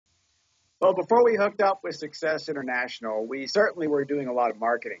Well, before we hooked up with Success International, we certainly were doing a lot of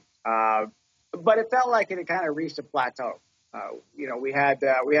marketing, but it felt like it had kind of reached a plateau. We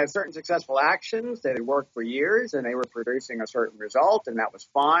had certain successful actions that had worked for years, and they were producing a certain result, and that was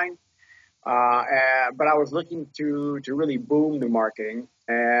fine. But I was looking to really boom the marketing,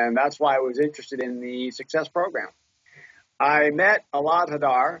 and that's why I was interested in the Success program. I met Alad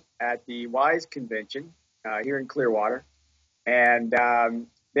Hadar at the WISE convention here in Clearwater, and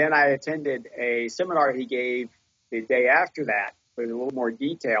then I attended a seminar he gave the day after that with a little more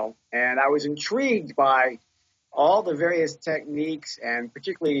detail, and I was intrigued by all the various techniques, and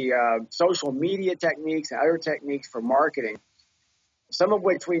particularly social media techniques and other techniques for marketing, some of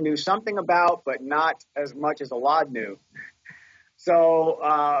which we knew something about, but not as much as Alad knew.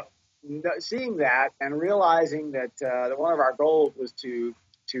 So seeing that and realizing that one of our goals was to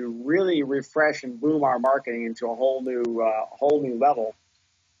really refresh and boom our marketing into a whole new level,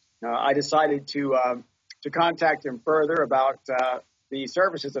 I decided to contact him further about the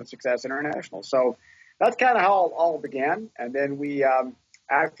services of Success International. So that's kind of how it all began. And then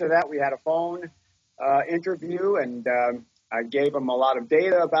after that, we had a phone interview, and I gave him a lot of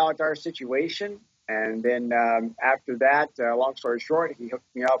data about our situation. And then after that, long story short, he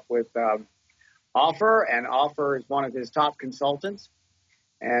hooked me up with Ofer, and Ofer is one of his top consultants.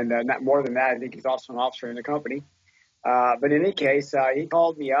 And not more than that, I think he's also an officer in the company. But in any case, he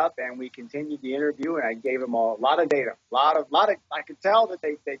called me up, and we continued the interview, and I gave him a lot of data, I could tell that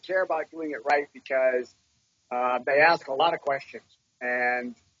they care about doing it right, because they ask a lot of questions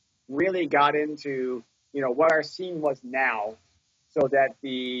and really got into, what our scene was now, so that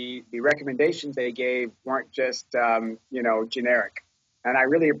the recommendations they gave weren't just, generic. And I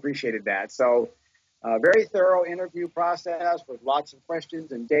really appreciated that. So very thorough interview process with lots of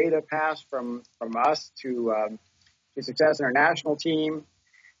questions and data passed from us to the Success International team.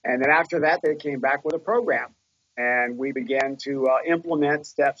 And then after that, they came back with a program, and we began to implement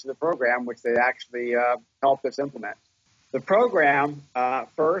steps of the program, which they actually helped us implement. The program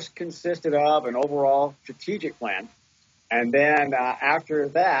first consisted of an overall strategic plan. And then after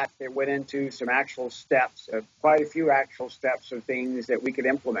that, it went into some actual steps, quite a few actual steps of things that we could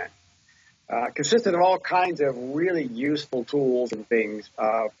implement. Consisted of all kinds of really useful tools and things.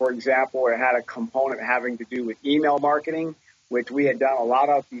 For example, it had a component having to do with email marketing, which we had done a lot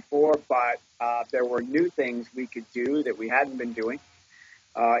of before, but there were new things we could do that we hadn't been doing.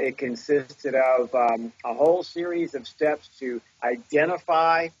 It consisted of a whole series of steps to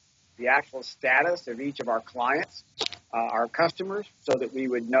identify the actual status of each of our clients, our customers, so that we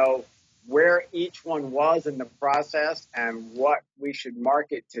would know where each one was in the process and what we should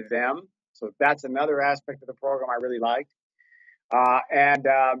market to them. So that's another aspect of the program I really liked. And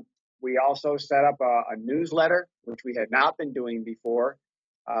we also set up a newsletter, which we had not been doing before.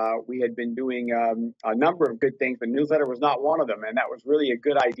 We had been doing a number of good things, but newsletter was not one of them, and that was really a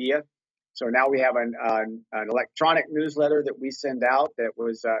good idea. So now we have an electronic newsletter that we send out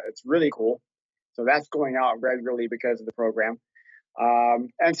it's really cool. So that's going out regularly because of the program.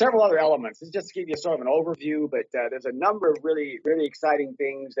 And several other elements. This is just to give you sort of an overview, but there's a number of really, really exciting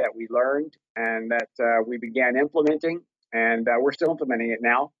things that we learned and that we began implementing, and we're still implementing it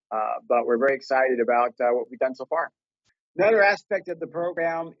now, but we're very excited about what we've done so far. Another aspect of the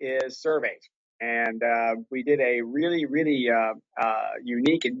program is surveys, and we did a really, really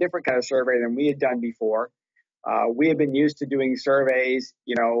unique and different kind of survey than we had done before. We have been used to doing surveys,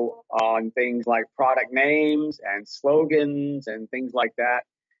 on things like product names and slogans and things like that.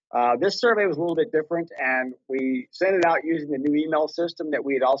 This survey was a little bit different, and we sent it out using the new email system that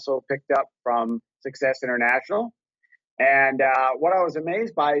we had also picked up from Success International. And what I was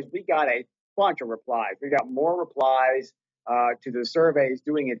amazed by is we got a bunch of replies. We got more replies to the surveys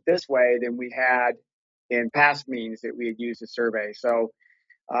doing it this way than we had in past means that we had used to survey. So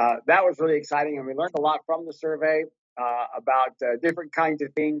that was really exciting, and we learned a lot from the survey about different kinds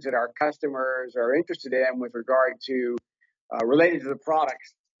of things that our customers are interested in with regard to related to the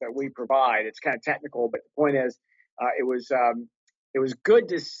products that we provide. It's kind of technical, but the point is, it was good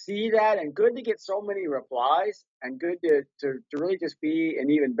to see that, and good to get so many replies, and good to really just be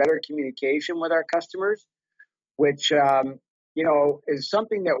in even better communication with our customers, which is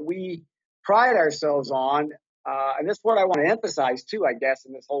something that we pride ourselves on. And this is what I want to emphasize too, I guess,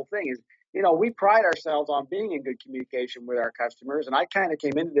 in this whole thing is, we pride ourselves on being in good communication with our customers. And I kind of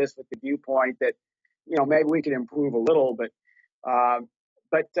came into this with the viewpoint that, maybe we could improve a little, but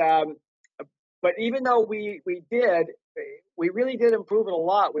even though we really did improve it a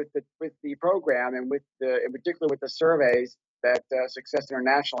lot with the program, and in particular with the surveys that Success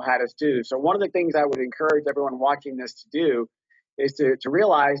International had us do. So one of the things I would encourage everyone watching this to do is to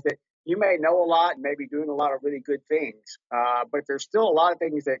realize that you may know a lot and maybe doing a lot of really good things, but there's still a lot of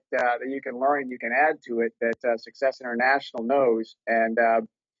things that you can learn and you can add to it that Success International knows, and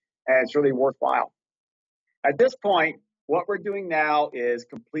it's really worthwhile. At this point, what we're doing now is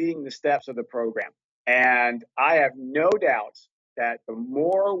completing the steps of the program. And I have no doubts that the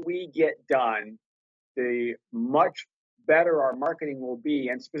more we get done, the much better our marketing will be.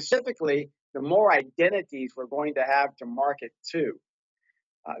 And specifically, the more identities we're going to have to market to.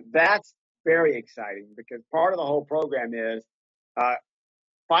 That's very exciting because part of the whole program is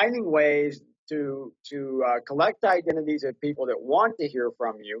finding ways to collect identities of people that want to hear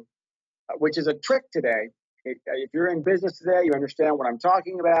from you, which is a trick today. If you're in business today, you understand what I'm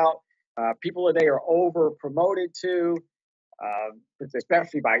talking about. People today are over promoted to,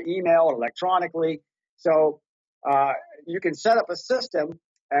 especially by email or electronically. So you can set up a system,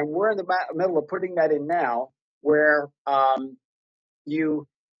 and we're in the middle of putting that in now, where you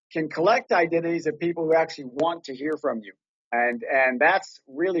can collect identities of people who actually want to hear from you. And that's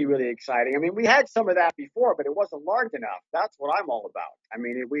really, really exciting. I mean, we had some of that before, but it wasn't large enough. That's what I'm all about. I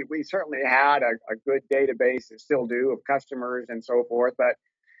mean, we certainly had a good database and still do of customers and so forth, but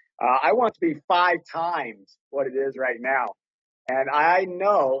I want it to be 5 times what it is right now. And I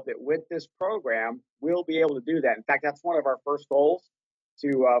know that with this program, we'll be able to do that. In fact, that's one of our first goals,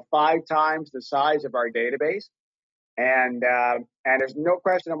 to 5 times the size of our database. And there's no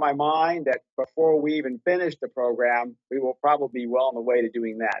question in my mind that before we even finish the program, we will probably be well on the way to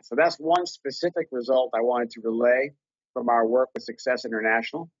doing that. So that's one specific result I wanted to relay from our work with Success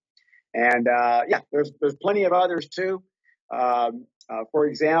International. And there's plenty of others too. For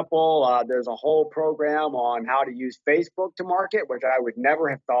example, there's a whole program on how to use Facebook to market, which I would never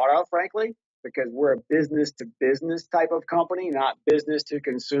have thought of, frankly, because we're a business to business type of company, not business to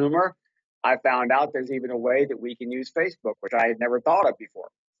consumer. I found out there's even a way that we can use Facebook, which I had never thought of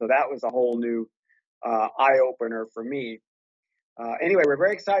before. So that was a whole new eye-opener for me. Anyway, we're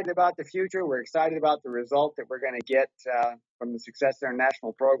very excited about the future. We're excited about the result that we're going to get from the Success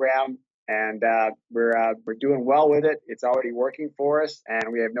International program. And we're doing well with it. It's already working for us,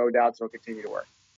 and we have no doubts it'll continue to work.